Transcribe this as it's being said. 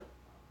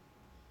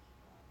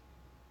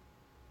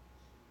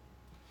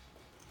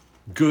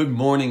Good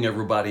morning,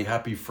 everybody.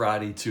 Happy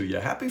Friday to you.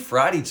 Happy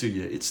Friday to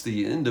you. It's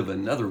the end of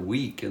another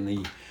week and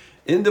the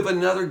end of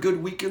another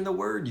good week in the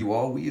Word.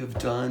 We have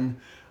done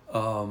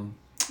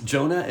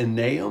Jonah and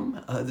Nahum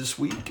this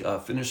week.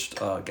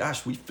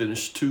 We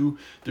finished two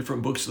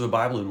different books of the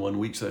Bible in 1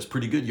 week, so that's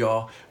pretty good,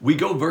 y'all. We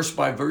go verse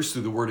by verse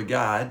through the Word of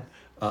God.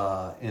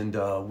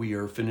 We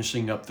are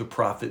finishing up the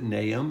prophet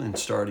Nahum and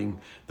starting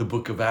the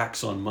book of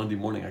Acts on Monday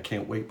morning. I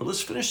can't wait. But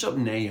let's finish up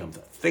Nahum.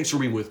 Thanks for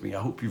being with me.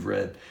 I hope you've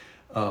read.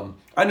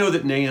 I know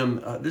that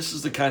Nahum, this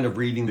is the kind of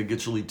reading that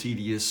gets really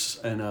tedious.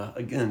 And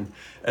again,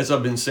 as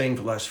I've been saying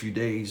for the last few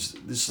days,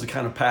 this is the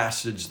kind of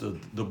passage, the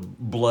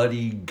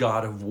bloody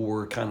God of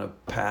war kind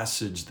of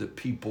passage that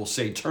people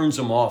say turns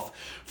them off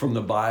from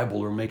the Bible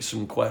or makes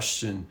them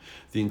question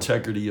the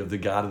integrity of the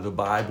God of the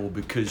Bible,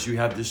 because you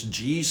have this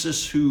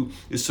Jesus who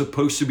is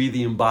supposed to be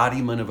the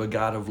embodiment of a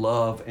God of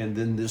love, and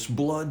then this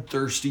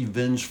bloodthirsty,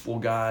 vengeful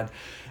God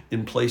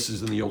in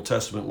places in the Old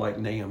Testament like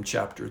Nahum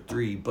chapter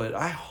 3. But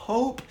I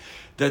hope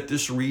that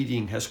this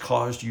reading has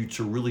caused you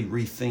to really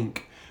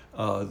rethink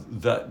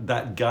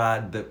that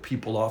God that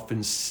people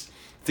often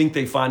think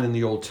they find in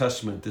the Old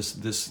Testament,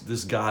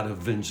 this God of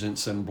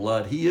vengeance and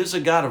blood. He is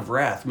a God of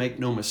wrath, make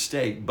no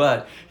mistake,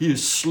 but he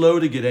is slow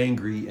to get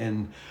angry.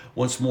 And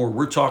once more,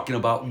 we're talking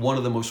about one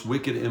of the most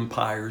wicked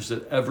empires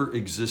that ever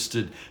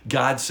existed.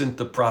 God sent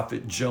the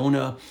prophet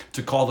Jonah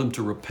to call them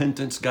to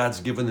repentance. God's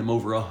given them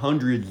over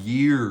 100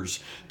 years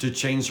to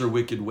change their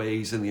wicked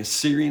ways. And the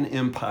Assyrian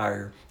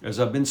Empire, as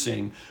I've been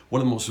saying, one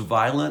of the most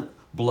violent,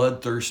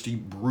 bloodthirsty,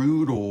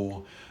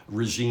 brutal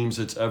regimes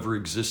that's ever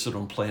existed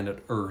on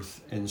planet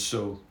Earth. And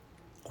so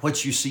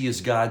what you see is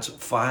God's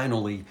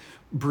finally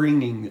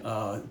bringing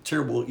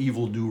terrible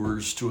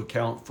evildoers to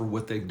account for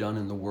what they've done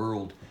in the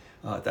world.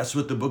 That's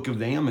what the book of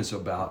Nahum is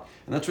about.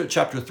 And that's what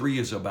chapter 3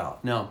 is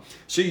about. Now,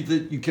 so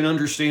that you can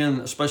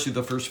understand, especially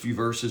the first few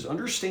verses,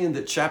 understand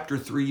that chapter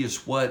 3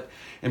 is what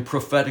in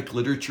prophetic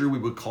literature we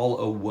would call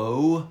a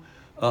woe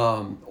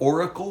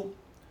oracle.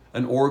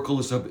 An oracle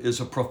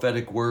is a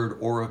prophetic word,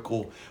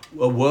 oracle.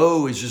 A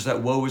woe is just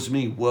that woe is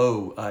me,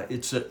 woe.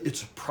 It's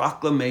a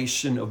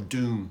proclamation of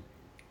doom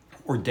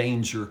or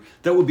danger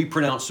that would be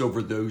pronounced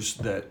over those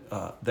that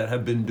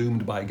have been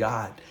doomed by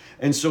God.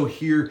 And so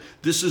here,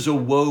 this is a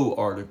woe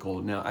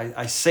article. Now,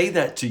 I say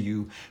that to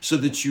you so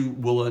that you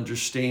will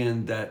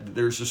understand that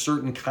there's a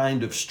certain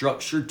kind of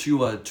structure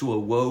to a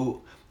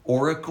woe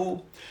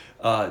oracle.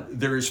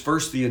 There is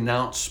first the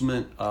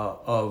announcement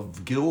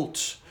of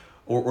guilt,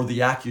 or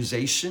the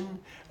accusation,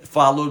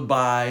 followed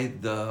by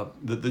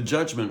the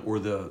judgment or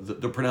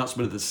the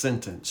pronouncement of the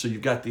sentence. So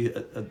you've got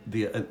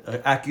the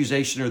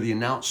accusation or the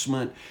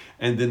announcement,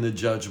 and then the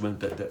judgment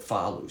that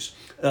follows.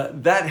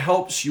 That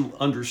helps you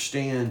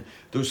understand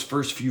those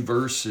first few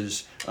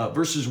verses,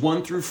 verses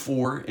 1 through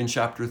 4 in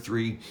chapter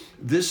 3.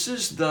 This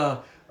is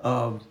the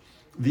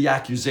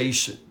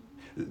accusation.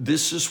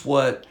 This is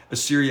what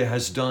Assyria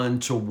has done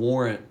to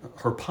warrant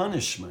her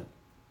punishment.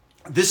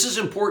 This is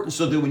important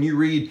so that when you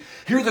read,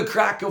 hear the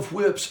crack of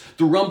whips,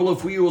 the rumble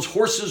of wheels,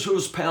 horses'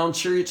 hooves pound,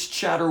 chariots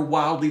chatter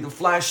wildly, the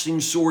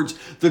flashing swords,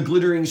 the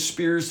glittering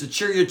spears, the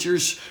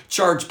charioteers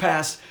charge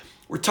past.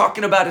 We're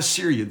talking about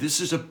Assyria. This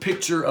is a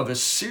picture of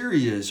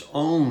Assyria's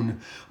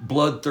own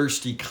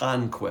bloodthirsty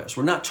conquest.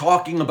 We're not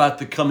talking about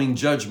the coming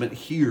judgment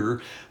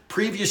here.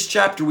 Previous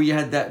chapter, we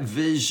had that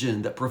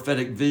vision, that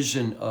prophetic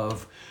vision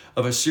of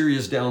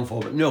Assyria's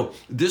downfall. But no,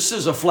 this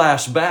is a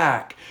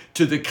flashback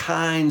to the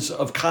kinds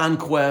of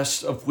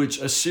conquests of which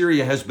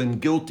Assyria has been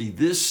guilty.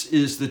 This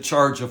is the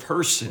charge of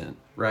her sin,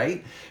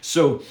 right?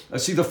 So I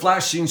see the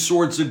flashing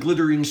swords, the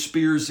glittering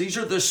spears. These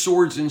are the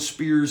swords and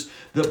spears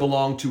that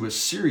belong to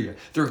Assyria.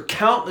 There are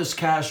countless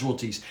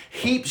casualties,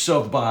 heaps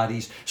of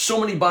bodies, so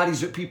many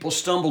bodies that people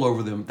stumble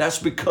over them. That's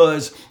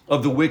because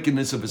of the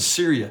wickedness of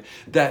Assyria.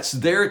 That's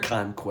their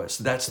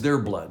conquest. That's their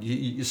blood.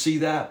 You see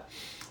that?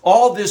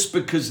 All this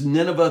because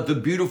Nineveh, the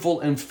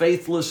beautiful and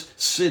faithless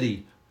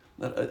city.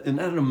 Isn't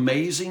that an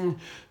amazing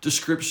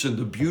description?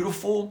 The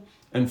beautiful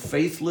and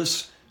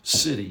faithless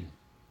city.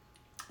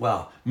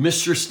 Wow,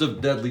 mistress of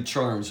deadly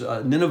charms.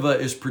 Nineveh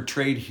is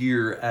portrayed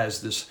here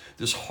as this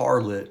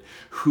harlot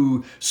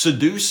who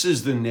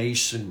seduces the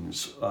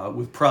nations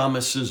with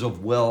promises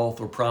of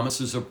wealth or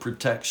promises of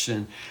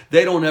protection.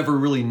 They don't ever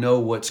really know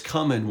what's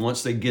coming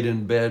once they get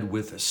in bed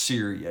with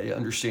Assyria. You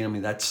understand me?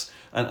 That's,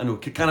 I know,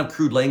 kind of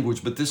crude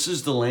language, but this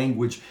is the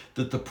language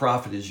that the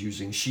prophet is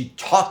using. She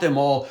taught them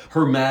all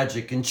her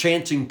magic,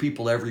 enchanting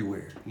people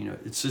everywhere. You know,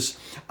 it's this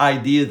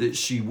idea that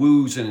she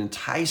woos and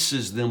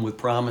entices them with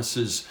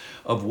promises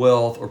of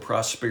wealth or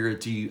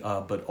prosperity,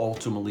 but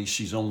ultimately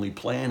she's only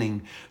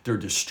planning their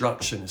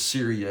destruction.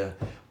 Assyria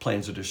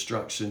plans of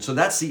destruction. So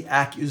that's the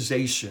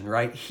accusation,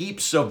 right?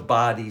 Heaps of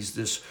bodies,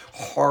 this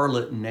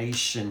harlot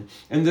nation.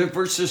 And then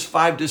verses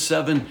 5 to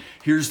 7,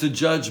 here's the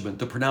judgment,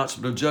 the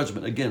pronouncement of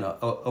judgment. Again,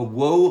 a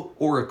woe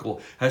oracle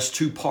has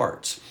two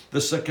parts.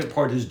 The second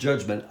part is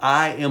judgment.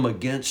 I am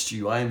against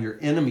you. I am your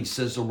enemy,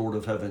 says the Lord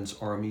of heaven's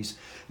armies.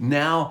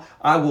 Now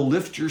I will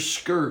lift your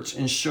skirts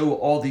and show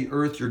all the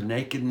earth your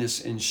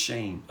nakedness and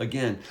shame.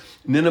 Again,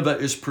 Nineveh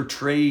is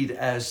portrayed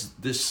as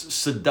this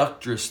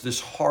seductress, this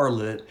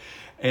harlot.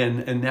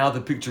 And now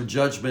the picture of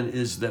judgment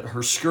is that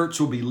her skirts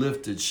will be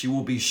lifted. She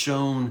will be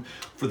shown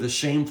for the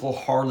shameful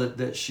harlot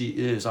that she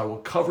is. I will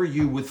cover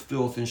you with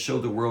filth and show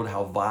the world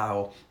how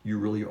vile you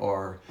really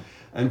are.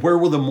 And where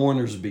will the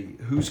mourners be?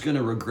 Who's going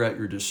to regret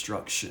your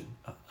destruction?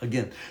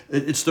 Again,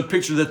 it's the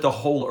picture that the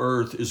whole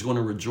earth is going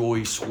to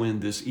rejoice when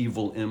this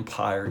evil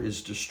empire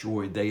is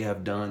destroyed. They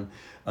have done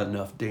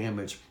enough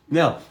damage.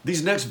 Now,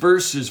 these next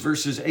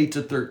verses 8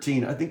 to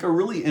 13, I think are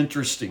really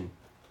interesting.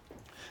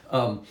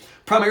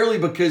 Primarily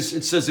because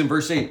it says in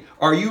verse 8,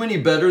 are you any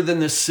better than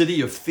the city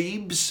of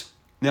Thebes?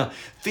 Now,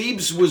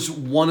 Thebes was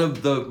one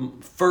of the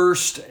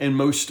first and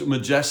most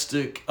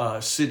majestic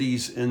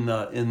cities in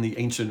the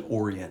ancient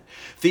Orient.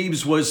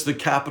 Thebes was the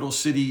capital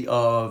city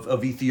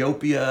of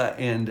Ethiopia,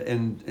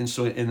 and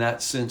so in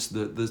that sense,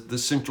 the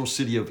central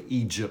city of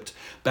Egypt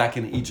back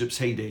in Egypt's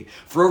heyday.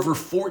 For over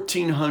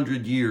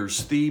 1,400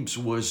 years, Thebes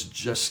was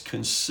just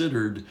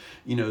considered,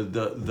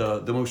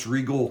 the most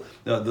regal,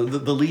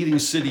 the leading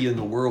city in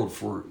the world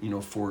for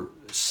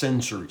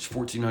centuries,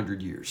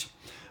 1,400 years.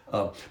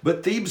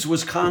 But Thebes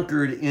was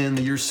conquered in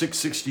the year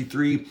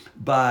 663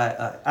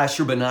 by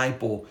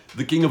Ashurbanipal,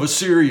 the king of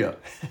Assyria.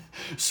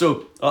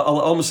 So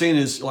all I'm saying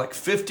is, like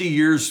 50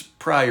 years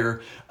prior,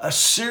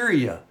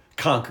 Assyria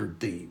conquered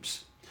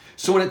Thebes.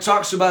 So when it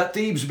talks about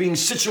Thebes being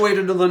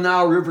situated in the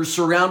Nile River,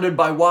 surrounded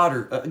by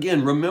water,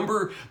 again,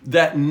 remember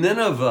that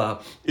Nineveh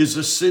is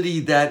a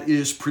city that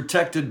is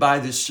protected by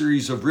this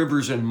series of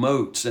rivers and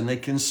moats, and they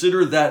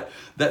consider that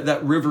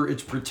river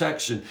its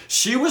protection.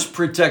 She was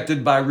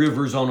protected by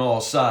rivers on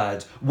all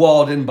sides,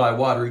 walled in by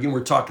water. Again, we're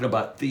talking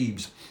about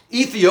Thebes.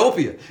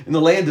 Ethiopia, in the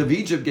land of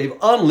Egypt, gave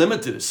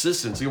unlimited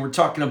assistance. And we're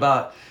talking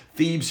about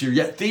Thebes here.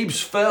 Yet Thebes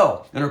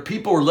fell, and her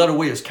people were led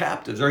away as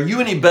captives. Are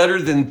you any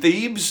better than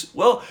Thebes?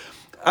 Well,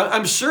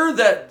 I'm sure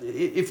that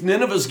if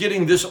Nineveh's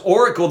getting this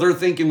oracle, they're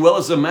thinking, well,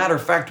 as a matter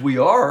of fact, we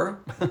are.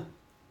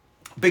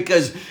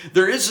 Because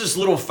there is this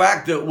little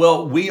fact that,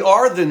 well, we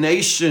are the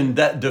nation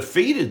that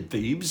defeated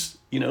Thebes.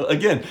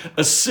 Again,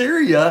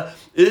 Assyria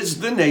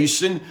is the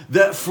nation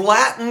that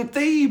flattened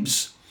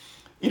Thebes.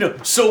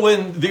 So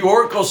when the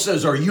oracle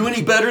says, are you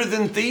any better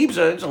than Thebes?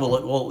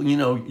 Well,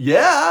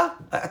 yeah,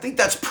 I think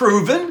that's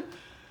proven.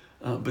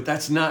 But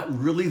that's not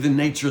really the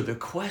nature of the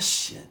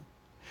question.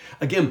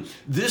 Again,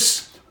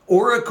 this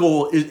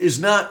oracle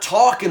is not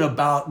talking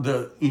about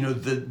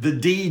the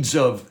deeds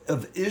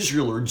of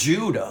Israel or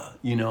Judah.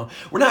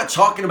 We're not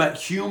talking about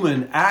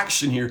human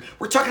action here.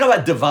 We're talking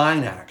about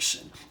divine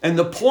action. And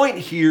the point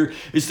here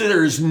is that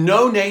there is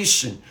no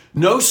nation,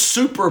 no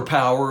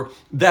superpower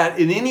that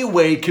in any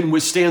way can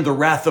withstand the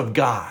wrath of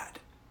God.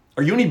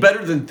 Are you any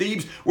better than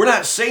Thebes? We're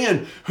not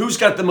saying who's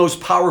got the most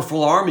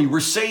powerful army.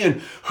 We're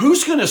saying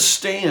who's going to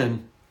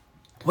stand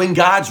when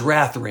God's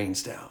wrath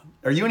rains down.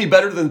 Are you any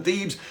better than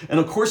Thebes? And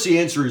of course the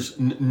answer is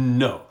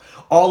no.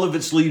 All of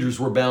its leaders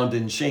were bound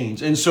in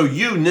chains. And so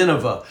you,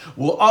 Nineveh,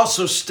 will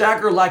also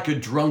stagger like a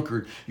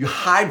drunkard. You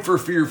hide for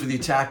fear for the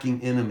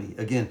attacking enemy.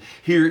 Again,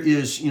 here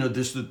is,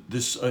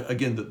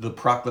 the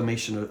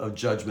proclamation of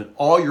judgment.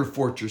 All your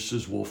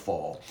fortresses will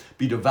fall,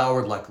 be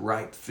devoured like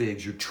ripe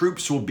figs. Your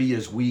troops will be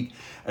as weak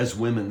as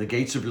women. The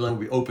gates of your land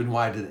will be opened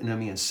wide to the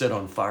enemy and set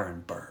on fire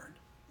and burn.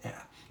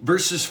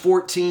 Verses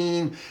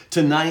 14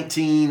 to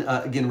 19,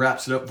 again,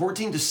 wraps it up.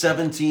 14 to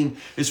 17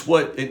 is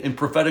what in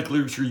prophetic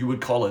literature you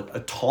would call a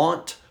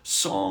taunt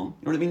song.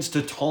 You know what it means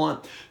to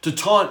taunt? To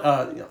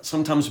taunt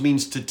sometimes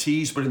means to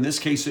tease, but in this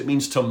case it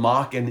means to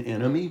mock an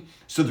enemy.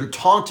 So they're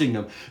taunting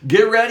them.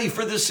 Get ready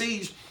for the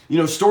siege.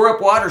 Store up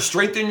water,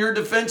 strengthen your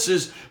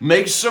defenses,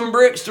 make some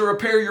bricks to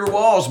repair your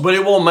walls, but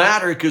it won't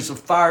matter because the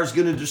fire's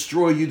going to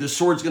destroy you. The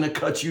sword's going to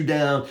cut you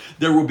down.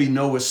 There will be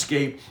no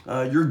escape.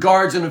 Your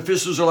guards and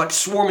officials are like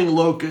swarming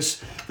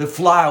locusts that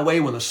fly away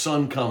when the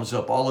sun comes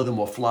up. All of them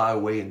will fly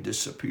away and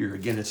disappear.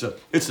 Again, it's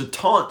a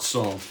taunt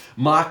song,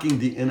 mocking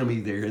the enemy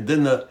there. And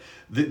then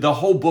the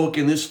whole book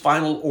in this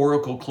final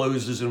oracle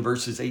closes in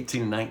verses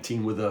 18 and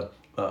 19 with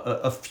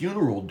a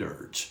funeral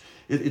dirge.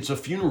 It's a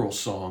funeral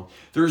song.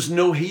 There's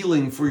no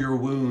healing for your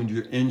wound.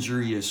 Your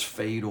injury is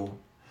fatal.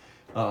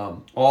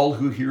 All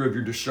who hear of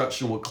your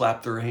destruction will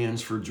clap their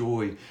hands for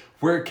joy.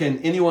 Where can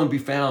anyone be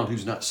found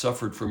who's not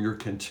suffered from your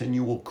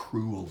continual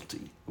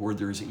cruelty? Where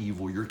there's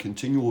evil, your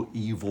continual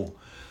evil.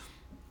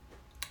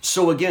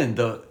 So again,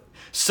 the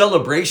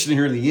celebration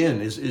here in the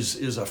end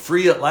is a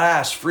free at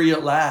last, free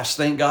at last.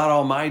 Thank God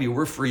Almighty,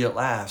 we're free at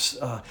last.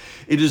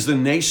 It is the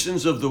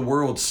nations of the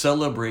world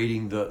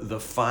celebrating the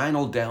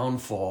final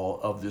downfall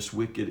of this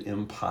wicked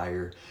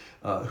empire.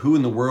 Who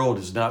in the world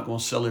is not going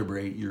to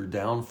celebrate your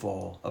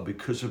downfall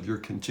because of your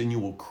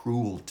continual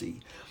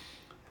cruelty?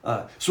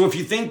 So if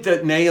you think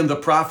that Nahum the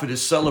prophet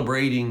is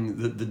celebrating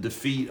the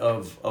defeat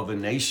of a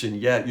nation,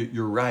 yeah,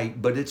 you're right.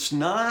 But it's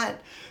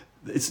not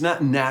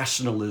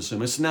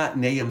nationalism. It's not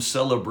Nahum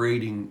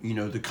celebrating,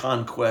 the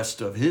conquest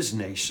of his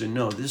nation.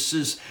 No, this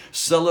is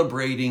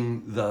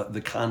celebrating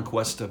the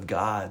conquest of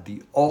God,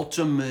 the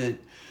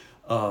ultimate,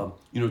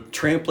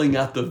 trampling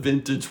out the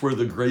vintage where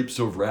the grapes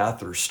of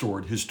wrath are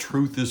stored. His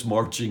truth is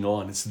marching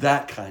on. It's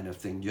that kind of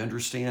thing. You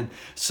understand?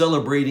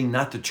 Celebrating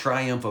not the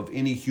triumph of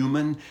any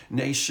human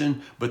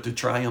nation, but the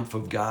triumph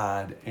of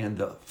God and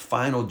the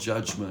final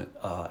judgment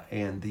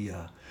and the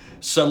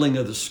settling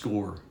of the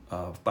score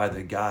by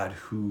the God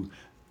who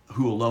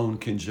alone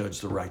can judge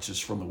the righteous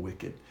from the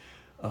wicked.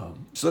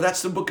 So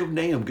that's the book of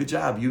Nahum. Good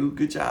job, you.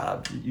 Good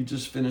job. You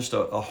just finished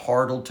a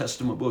hard Old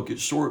Testament book.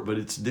 It's short, but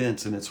it's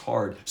dense and it's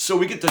hard. So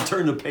we get to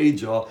turn the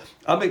page, y'all.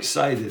 I'm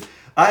excited.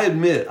 I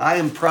admit, I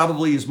am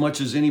probably as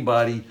much as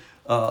anybody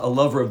a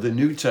lover of the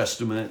New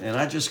Testament, and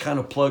I just kind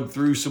of plug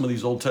through some of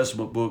these Old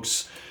Testament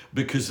books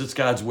because it's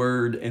God's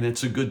word and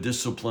it's a good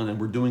discipline and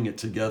we're doing it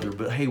together.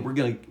 But hey, we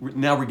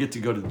get to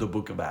go to the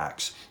book of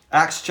Acts.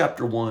 Acts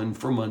chapter 1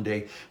 for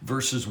Monday,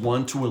 verses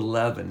 1 to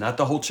 11. Not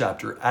the whole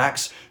chapter.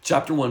 Acts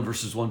chapter 1,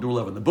 verses 1 to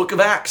 11. The book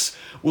of Acts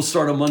will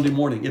start on Monday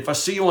morning. If I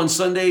see you on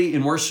Sunday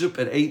in worship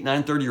at 8,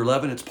 9:30, or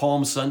 11, it's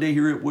Palm Sunday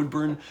here at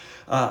Woodburn.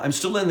 I'm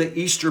still in the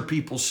Easter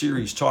People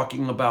series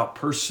talking about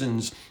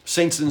persons,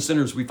 saints and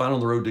sinners we find on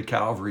the road to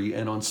Calvary.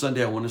 And on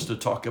Sunday, I want us to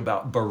talk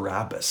about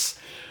Barabbas.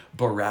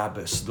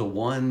 Barabbas, the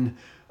one,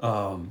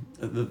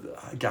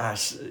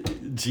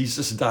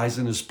 Jesus dies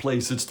in his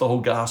place. It's the whole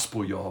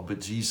gospel, y'all,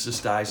 but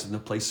Jesus dies in the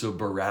place of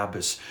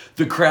Barabbas.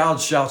 The crowd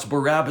shouts,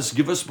 Barabbas,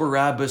 give us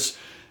Barabbas.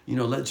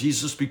 Let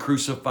Jesus be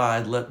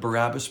crucified. Let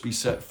Barabbas be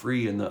set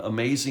free. And the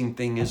amazing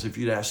thing is, if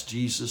you'd asked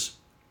Jesus,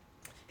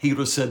 he would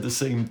have said the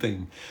same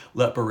thing.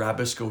 Let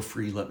Barabbas go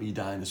free. Let me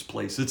die in his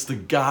place. It's the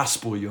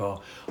gospel,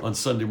 y'all, on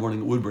Sunday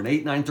morning at Woodburn,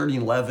 8, 9:30,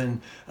 and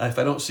 11. If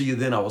I don't see you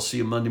then, I will see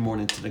you Monday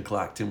morning, 10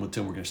 o'clock, 10 with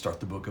Tim. We're going to start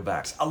the book of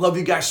Acts. I love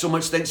you guys so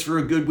much. Thanks for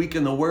a good week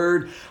in the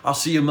Word. I'll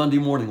see you Monday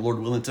morning, Lord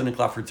willing, 10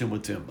 o'clock for 10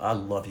 with Tim. I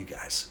love you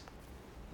guys.